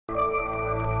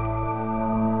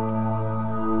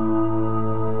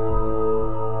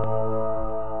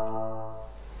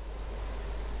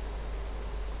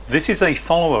This is a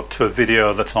follow-up to a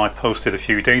video that I posted a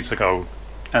few days ago,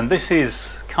 and this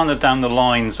is kind of down the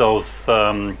lines of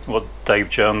what Dave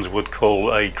Jones would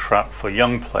call a trap for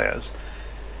young players.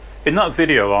 In that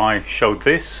video I showed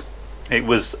this. It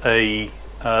was a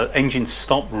engine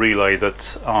stop relay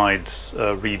that I'd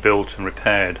rebuilt and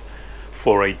repaired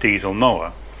for a diesel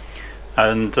mower,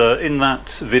 and in that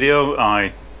video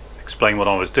I explained what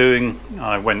I was doing.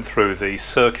 I went through the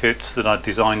circuit that I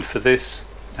designed for this,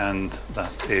 and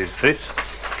that is this.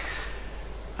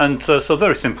 And so a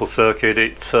very simple circuit.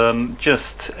 It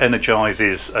just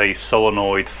energizes a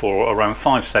solenoid for around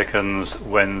 5 seconds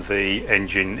when the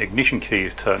engine ignition key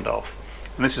is turned off.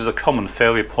 And this is a common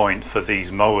failure point for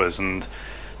these mowers, and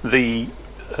the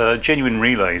genuine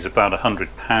relay is about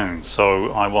 £100,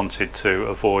 so I wanted to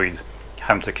avoid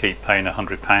having to keep paying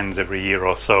 £100 every year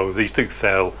or so. These do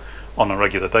fail on a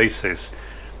regular basis.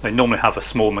 They normally have a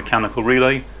small mechanical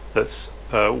relay that's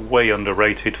way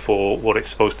underrated for what it's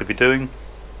supposed to be doing,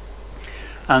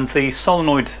 and the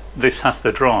solenoid this has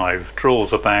to drive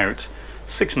draws about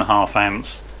 6.5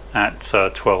 amps at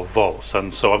 12 volts,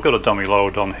 and so I've got a dummy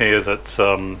load on here that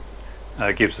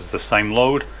gives us the same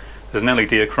load. There's an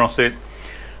LED across it.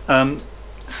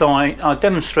 So I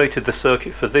demonstrated the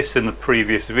circuit for this in the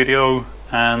previous video,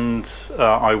 and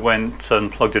I went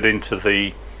and plugged it into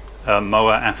the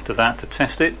mower after that to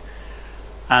test it.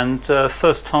 And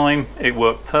first time it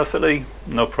worked perfectly,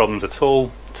 no problems at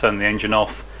all. Turned the engine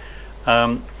off,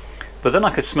 but then I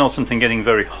could smell something getting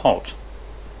very hot,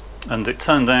 and it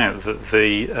turned out that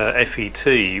the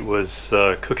FET was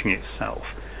cooking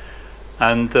itself,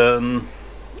 and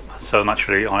so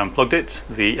naturally I unplugged it.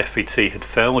 The FET had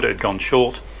failed, it had gone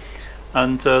short,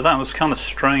 and that was kind of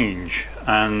strange.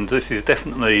 And this is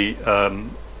definitely,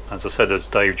 as I said, as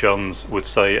Dave Jones would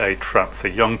say, a trap for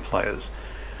young players.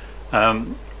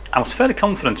 I was fairly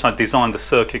confident I'd designed the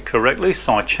circuit correctly,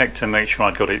 so I checked to make sure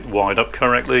I'd got it wired up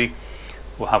correctly.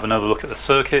 We'll have another look at the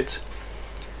circuit,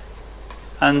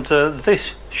 and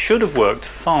this should have worked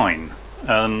fine.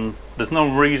 There's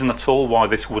no reason at all why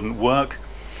this wouldn't work.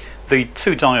 The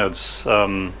two diodes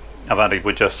I've added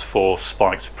were just for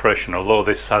spike suppression, although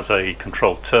this has a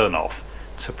controlled turn off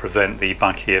to prevent the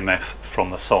back EMF from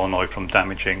the solenoid from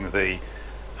damaging the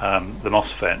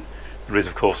MOSFET. There is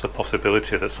of course the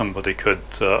possibility that somebody could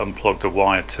unplug the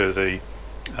wire to the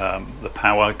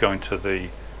power going to the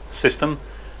system,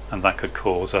 and that could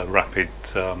cause a rapid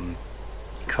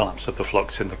collapse of the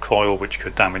flux in the coil, which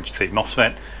could damage the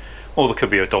MOSFET, or there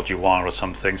could be a dodgy wire or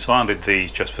something. So I added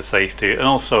these just for safety, and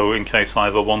also in case I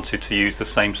ever wanted to use the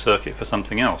same circuit for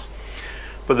something else.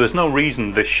 But there's no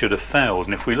reason this should have failed,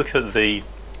 and if we look at the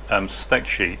spec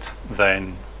sheet,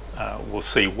 then we'll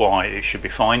see why it should be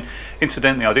fine.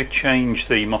 Incidentally, I did change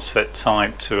the MOSFET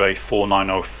type to a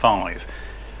 4905.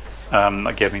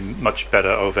 That gave me much better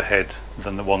overhead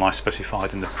than the one I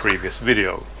specified in the previous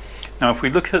video. Now if we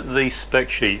look at the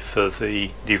spec sheet for the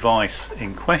device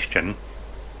in question,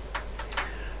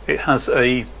 it has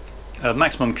a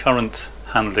maximum current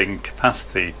handling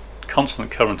capacity, constant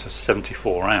current of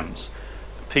 74 amps.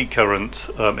 Peak current,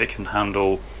 it can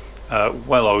handle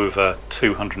well over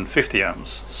 250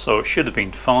 amps, so it should have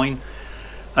been fine.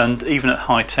 And even at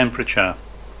high temperature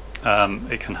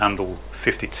it can handle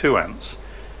 52 amps.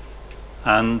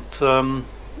 And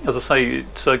as I say,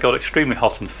 it got extremely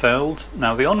hot and failed.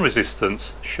 Now the on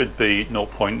resistance should be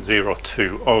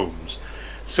 0.02 ohms,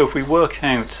 so if we work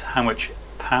out how much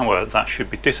power that should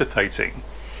be dissipating,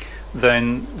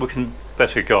 then we can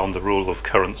better go on the rule of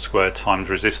current squared times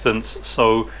resistance.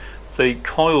 So the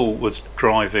coil was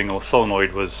driving, or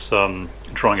solenoid was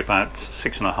drawing about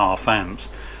 6.5 amps,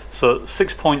 so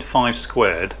 6.5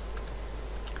 squared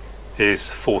is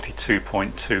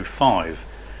 42.25,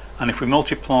 and if we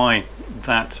multiply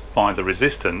that by the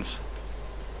resistance,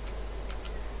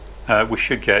 we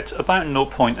should get about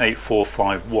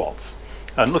 0.845 watts.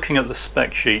 And looking at the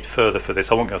spec sheet further for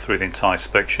this, I won't go through the entire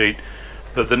spec sheet,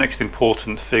 but the next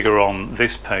important figure on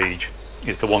this page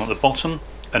is the one at the bottom,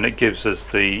 and it gives us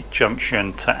the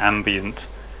junction to ambient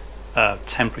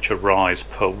temperature rise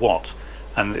per watt,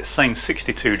 and it's saying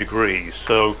 62 degrees.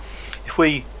 So if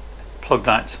we plug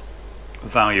that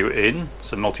value in,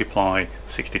 so multiply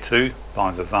 62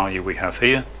 by the value we have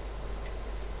here,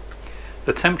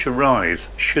 the temperature rise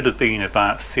should have been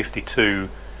about 52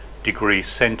 degrees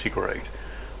centigrade.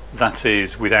 That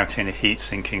is without any heat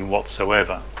sinking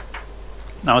whatsoever.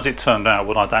 Now as it turned out,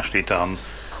 what I'd actually done,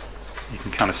 you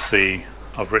can kind of see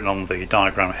I've written on the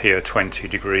diagram here 20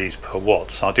 degrees per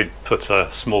watt, so I did put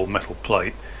a small metal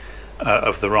plate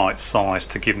of the right size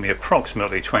to give me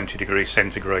approximately 20 degrees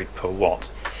centigrade per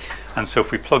watt. And so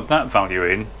if we plug that value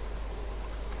in,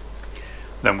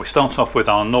 Then we start off with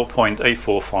our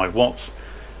 0.845 watts,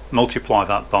 multiply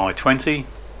that by 20,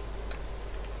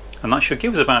 and that should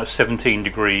give us about 17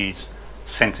 degrees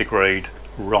centigrade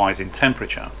rise in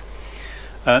temperature.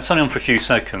 It's only on for a few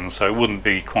seconds, so it wouldn't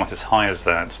be quite as high as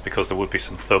that because there would be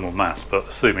some thermal mass, but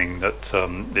assuming that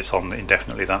it's on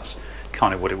indefinitely, that's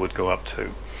kind of what it would go up to.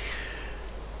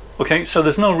 Okay, so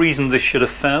there's no reason this should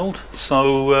have failed,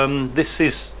 so this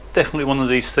is definitely one of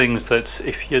these things that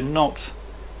if you're not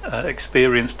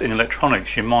experienced in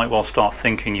electronics, you might well start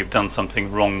thinking you've done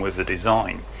something wrong with the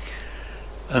design.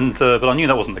 And but I knew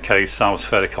that wasn't the case, so I was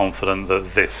fairly confident that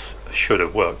this should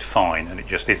have worked fine, and it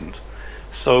just isn't.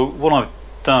 So what I've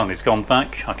done is gone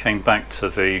back. I came back to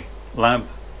the lab,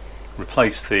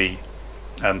 replaced the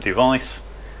device,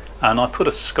 and I put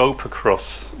a scope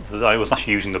across. I was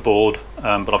actually using the board,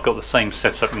 but I've got the same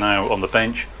setup now on the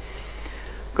bench.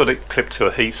 Got it clipped to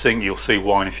a heatsink. You'll see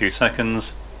why in a few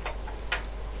seconds.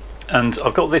 And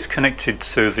I've got this connected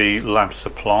to the lab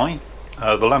supply.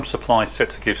 The lamp supply is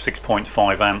set to give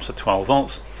 6.5 amps at 12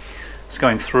 volts. It's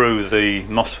going through the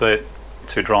MOSFET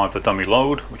to drive the dummy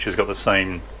load, which has got the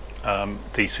same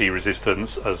DC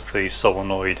resistance as the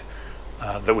solenoid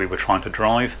that we were trying to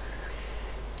drive.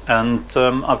 And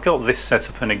I've got this set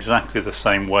up in exactly the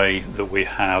same way that we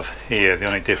have here. The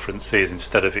only difference is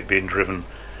instead of it being driven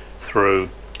through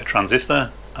a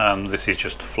transistor, this is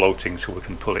just floating, so we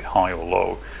can pull it high or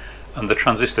low. And the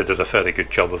transistor does a fairly good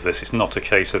job of this. It's not a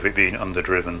case of it being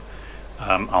underdriven.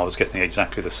 I was getting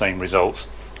exactly the same results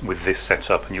with this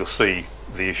setup, and you'll see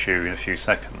the issue in a few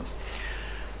seconds.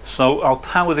 So I'll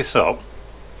power this up.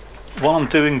 While I'm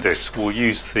doing this, we'll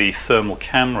use the thermal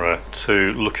camera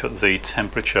to look at the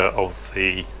temperature of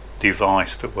the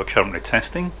device that we're currently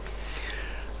testing,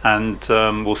 and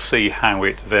we'll see how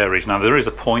it varies. Now there is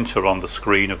a pointer on the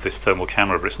screen of this thermal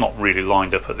camera, but it's not really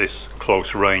lined up at this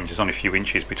close range. There's only a few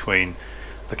inches between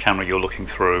the camera you're looking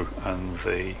through and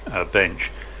the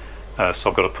bench, so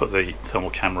I've got to put the thermal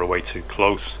camera way too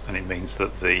close, and it means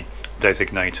that the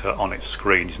designator on its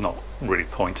screen is not really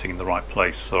pointing in the right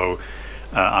place. So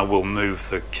I will move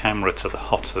the camera to the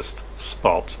hottest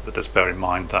spot, but just bear in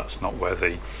mind that's not where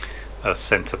the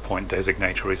center point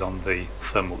designator is on the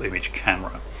thermal image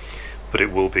camera, but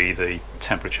it will be the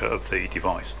temperature of the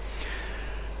device.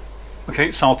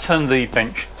 Okay, so I'll turn the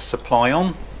bench supply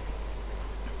on,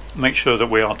 make sure that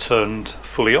we are turned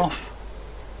fully off,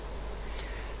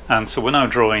 and so we're now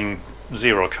drawing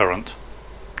zero current.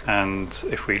 And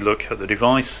if we look at the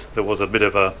device, there was a bit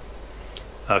of a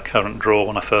current draw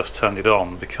when I first turned it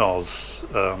on because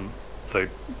the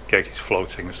gate is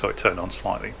floating, so it turned on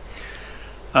slightly.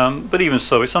 But even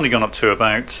so, it's only gone up to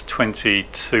about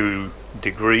 22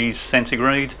 degrees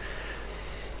centigrade.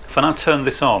 If I now turn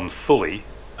this on fully,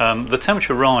 the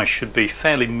temperature rise should be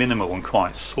fairly minimal and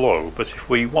quite slow, but if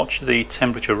we watch the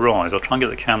temperature rise, I'll try and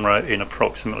get the camera in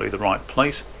approximately the right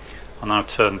place. I'll now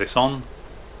turn this on.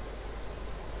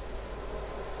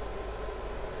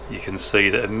 You can see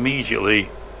that immediately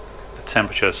the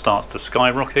temperature starts to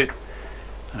skyrocket,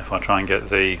 and if I try and get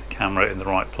the camera in the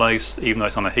right place, even though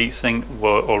it's on a heatsink,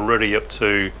 we're already up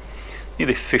to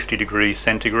nearly 50 degrees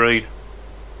centigrade.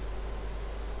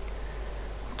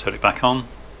 Turn it back on.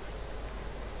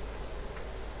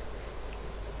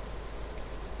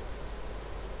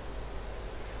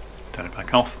 Turn it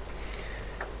back off.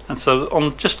 And so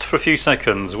on just for a few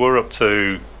seconds we're up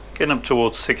to getting up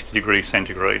towards 60 degrees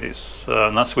centigrade,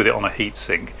 and that's with it on a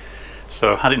heatsink.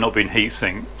 So had it not been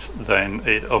heat-sinked, then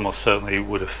it almost certainly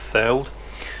would have failed.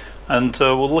 And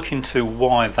we'll look into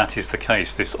why that is the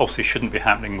case. This obviously shouldn't be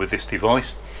happening with this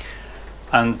device.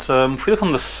 And if we look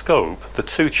on the scope, the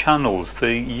two channels,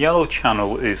 the yellow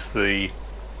channel is the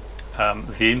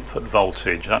input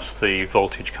voltage. That's the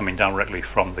voltage coming directly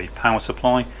from the power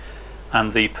supply.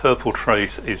 And the purple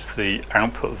trace is the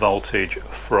output voltage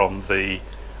from the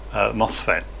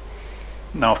MOSFET.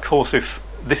 Now, of course, if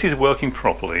this is working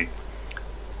properly,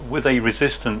 with a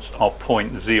resistance of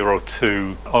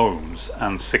 0.02 ohms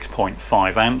and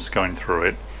 6.5 amps going through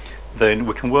it, then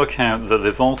we can work out that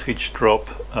the voltage drop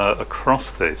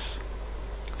across this,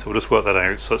 so we'll just work that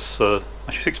out, so it's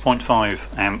actually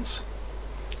 6.5 amps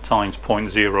times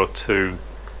 0.02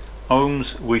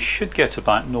 ohms, we should get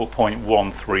about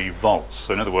 0.13 volts.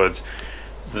 So in other words,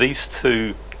 these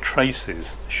two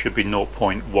traces should be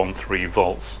 0.13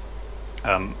 volts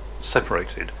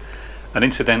separated. And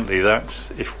incidentally,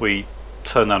 that if we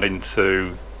turn that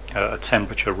into a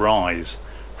temperature rise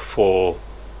for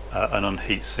an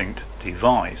unheat sinked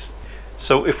device,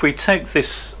 so if we take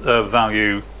this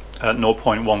value at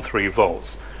 0.13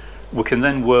 volts, we can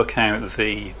then work out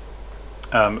the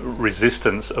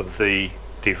resistance of the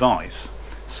device.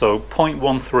 So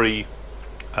 0.13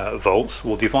 volts.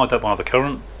 We'll divide that by the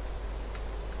current,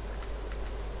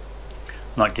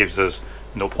 and that gives us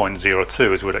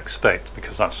 0.02 as we'd expect,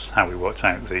 because that's how we worked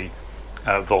out the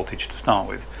voltage to start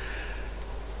with.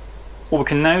 What we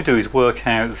can now do is work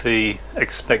out the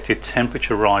expected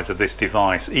temperature rise of this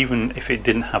device, even if it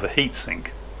didn't have a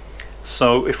heatsink.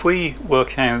 So if we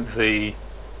work out the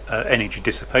energy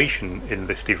dissipation in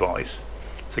this device,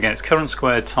 so again it's current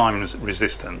squared times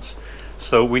resistance.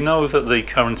 So we know that the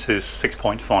current is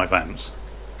 6.5 amps.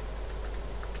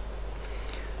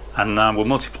 And now we'll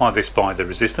multiply this by the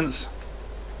resistance.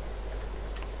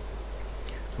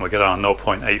 And we'll get our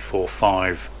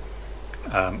 0.845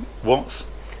 watts.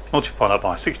 Multiply that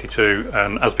by 62,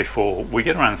 and as before we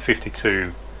get around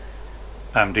 52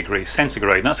 degrees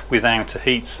centigrade, and that's without a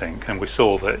heatsink, and we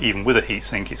saw that even with a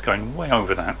heatsink it's going way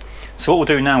over that. So what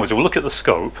we'll do now is we'll look at the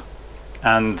scope,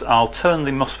 and I'll turn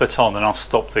the MOSFET on and I'll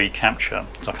stop the capture,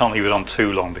 so I can't leave it on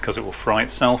too long because it will fry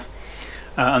itself,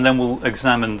 and then we'll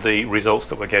examine the results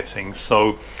that we're getting.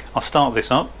 So I'll start this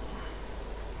up,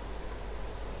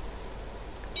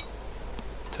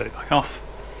 turn it back off.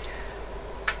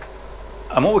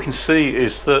 And what we can see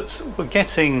is that we're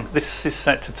getting, this is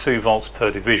set to 2 volts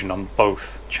per division on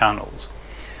both channels,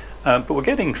 but we're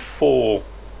getting 4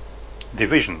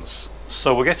 divisions,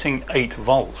 so we're getting 8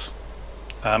 volts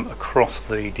across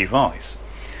the device.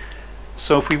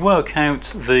 So if we work out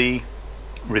the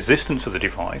resistance of the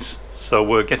device, so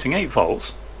we're getting 8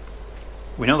 volts,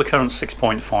 we know the current's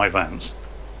 6.5 amps,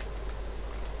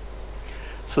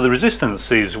 so the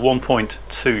resistance is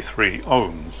 1.23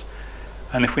 ohms.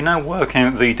 And if we now work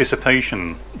out the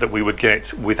dissipation that we would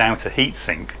get without a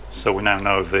heatsink, so we now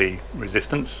know the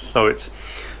resistance, so it's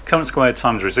current squared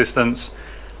times resistance.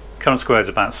 Current squared is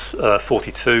about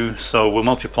 42, so we'll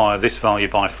multiply this value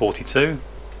by 42.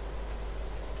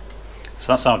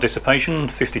 So that's our dissipation,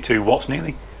 52 watts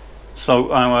nearly.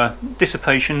 So our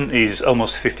dissipation is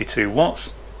almost 52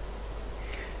 watts.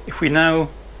 If we now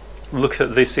look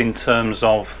at this in terms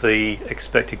of the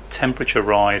expected temperature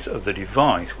rise of the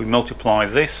device, we multiply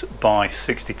this by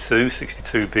 62,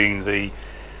 62 being the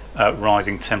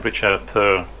rising temperature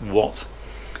per watt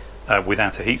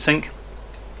without a heatsink,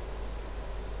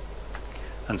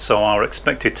 and so our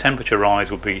expected temperature rise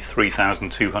would be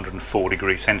 3204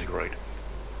 degrees centigrade.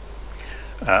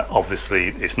 Obviously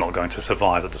it's not going to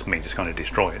survive, that doesn't mean it's going to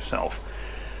destroy itself.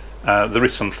 There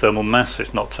is some thermal mass,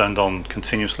 it's not turned on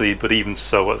continuously, but even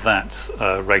so at that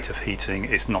rate of heating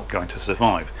it's not going to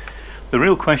survive. The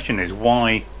real question is,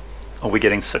 why are we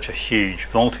getting such a huge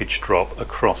voltage drop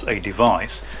across a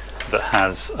device that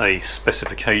has a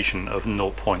specification of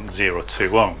 0.02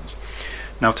 ohms?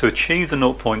 Now, to achieve the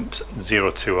 0.02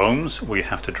 ohms we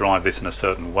have to drive this in a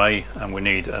certain way, and we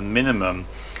need a minimum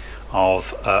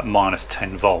of minus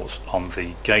 10 volts on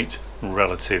the gate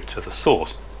relative to the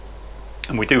source.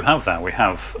 And we do have that, we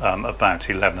have about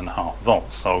 11.5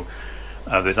 volts, so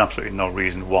there's absolutely no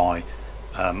reason why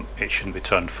it shouldn't be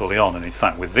turned fully on, and in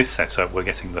fact with this setup we're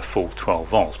getting the full 12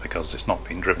 volts because it's not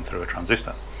being driven through a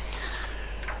transistor.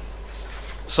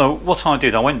 So what I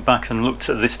did, I went back and looked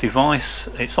at this device.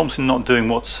 It's obviously not doing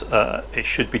what it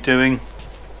should be doing.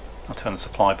 I'll turn the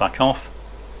supply back off.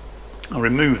 I'll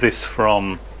remove this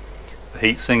from the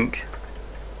heatsink.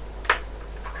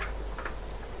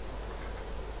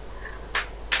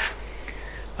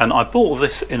 And I bought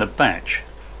this in a batch.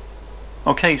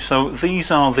 Okay, so these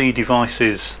are the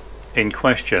devices in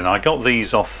question. I got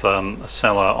these off a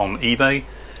seller on eBay,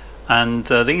 and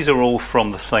these are all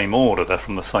from the same order, they're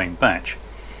from the same batch.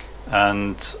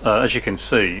 And as you can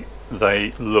see,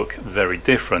 they look very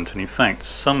different, and in fact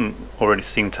some already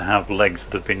seem to have legs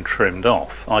that have been trimmed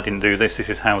off. I didn't do this, this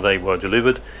is how they were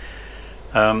delivered.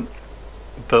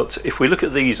 But if we look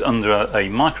at these under a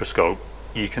microscope,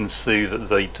 you can see that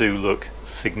they do look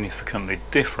significantly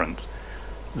different.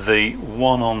 The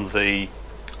one on the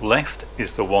left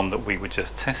is the one that we were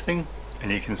just testing, and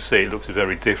you can see it looks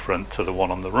very different to the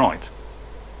one on the right.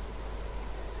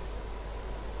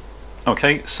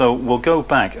 Okay, so we'll go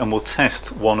back and we'll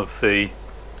test one of the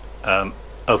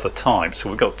other types. So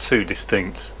we've got 2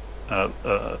 distinct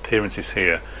appearances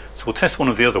here. So we'll test one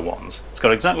of the other ones. It's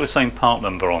got exactly the same part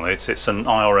number on it. It's an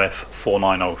IRF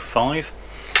 4905.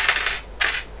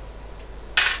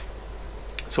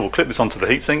 So we'll clip this onto the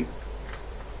heatsink,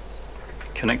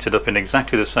 connect it up in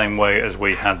exactly the same way as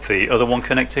we had the other one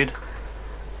connected.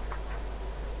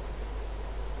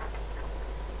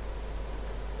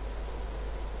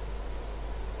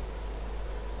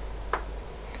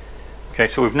 Okay,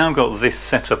 so we've now got this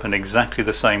set up in exactly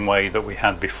the same way that we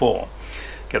had before.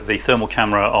 Get the thermal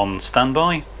camera on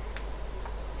standby.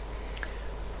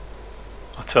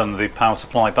 I'll turn the power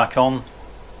supply back on.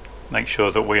 make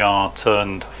sure that we are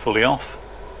turned fully off.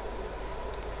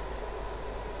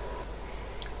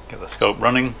 Get the scope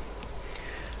running,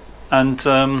 and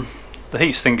the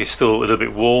heat sink is still a little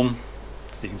bit warm,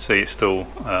 so you can see it's still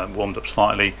warmed up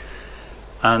slightly.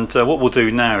 And what we'll do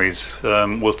now is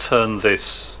we'll turn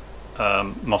this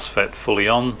MOSFET fully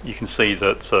on. You can see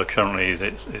that currently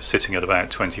it's sitting at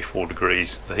about 24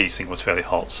 degrees. The heatsink was fairly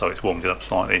hot, so it's warmed it up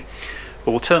slightly.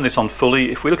 But we'll turn this on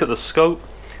fully. If we look at the scope,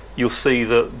 you'll see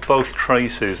that both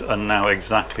traces are now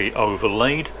exactly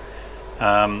overlaid.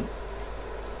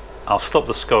 I'll stop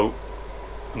the scope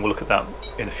and we'll look at that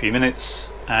in a few minutes.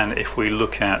 And if we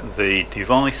look at the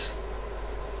device,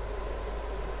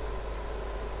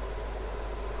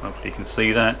 hopefully you can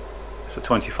see that it's at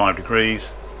 25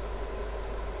 degrees.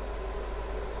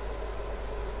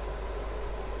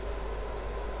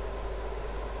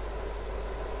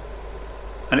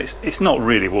 And it's not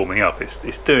really warming up,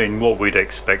 it's doing what we'd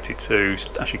expect it to.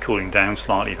 It's actually cooling down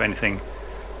slightly, if anything.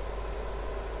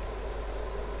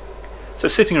 So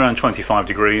it's sitting around 25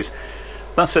 degrees.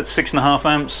 That's at 6.5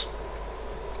 amps.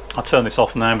 I'll turn this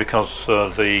off now because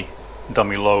the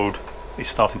dummy load is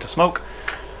starting to smoke.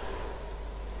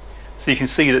 So you can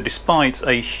see that despite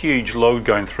a huge load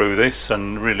going through this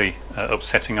and really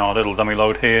upsetting our little dummy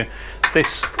load here,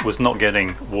 this was not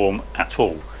getting warm at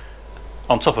all.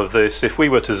 On top of this, if we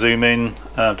were to zoom in,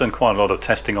 I've done quite a lot of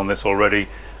testing on this already,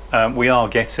 we are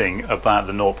getting about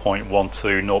the 0.12,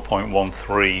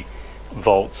 0.13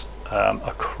 volts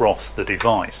across the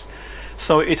device.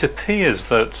 So it appears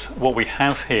that what we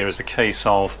have here is a case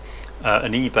of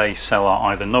an eBay seller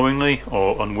either knowingly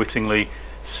or unwittingly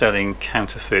selling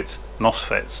counterfeit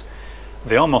MOSFETs.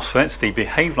 They are MOSFETs, they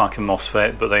behave like a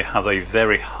MOSFET, but they have a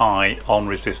very high on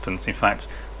resistance. In fact,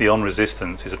 the on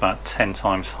resistance is about 10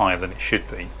 times higher than it should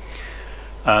be.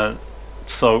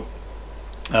 So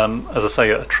as I say,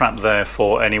 a trap there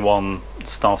for anyone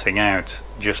starting out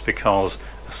just because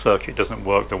a circuit doesn't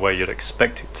work the way you'd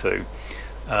expect it to.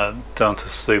 Don't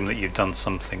assume that you've done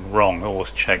something wrong.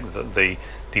 Always check that the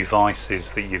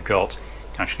devices that you've got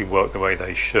actually work the way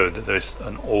they should. There's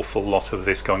an awful lot of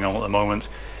this going on at the moment.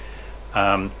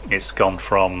 It's gone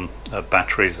from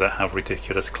batteries that have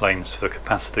ridiculous claims for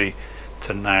capacity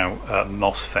to now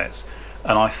MOSFETs,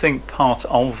 and I think part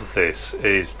of this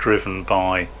is driven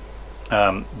by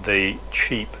the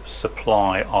cheap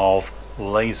supply of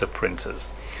laser printers.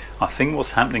 I think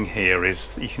what's happening here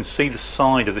is you can see the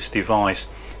side of this device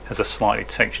has a slightly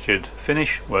textured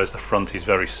finish, whereas the front is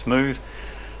very smooth.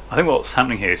 I think what's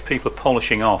happening here is people are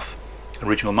polishing off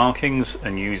original markings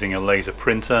and using a laser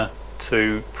printer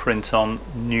to print on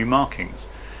new markings,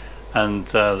 and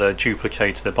they're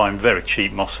duplicating, they're buying very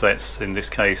cheap MOSFETs in this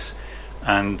case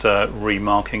and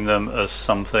remarking them as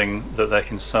something that they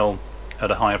can sell at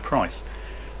a higher price.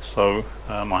 So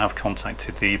I have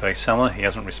contacted the eBay seller, he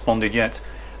hasn't responded yet,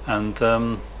 and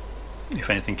if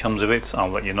anything comes of it I'll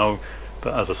let you know.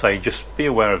 But as I say, just be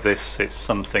aware of this. It's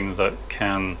something that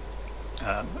can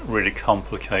really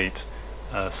complicate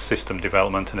system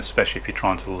development, and especially if you're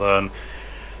trying to learn.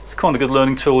 It's quite a good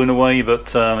learning tool in a way,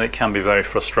 but it can be very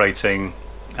frustrating,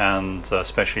 and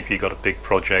especially if you've got a big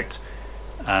project,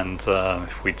 and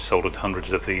if we'd soldered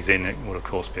hundreds of these in, it would of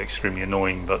course be extremely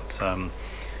annoying, but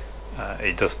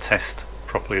it does test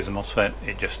properly as a MOSFET.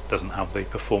 It just doesn't have the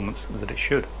performance that it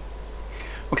should.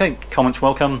 Okay, comments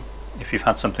welcome. If you've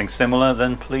had something similar,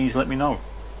 then please let me know.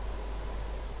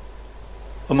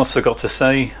 Almost forgot to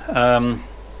say,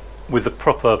 with the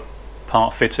proper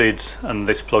part fitted and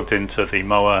this plugged into the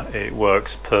mower, it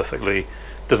works perfectly,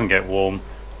 doesn't get warm,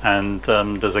 and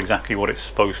does exactly what it's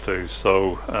supposed to.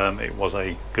 So it was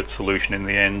a good solution in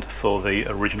the end for the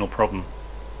original problem.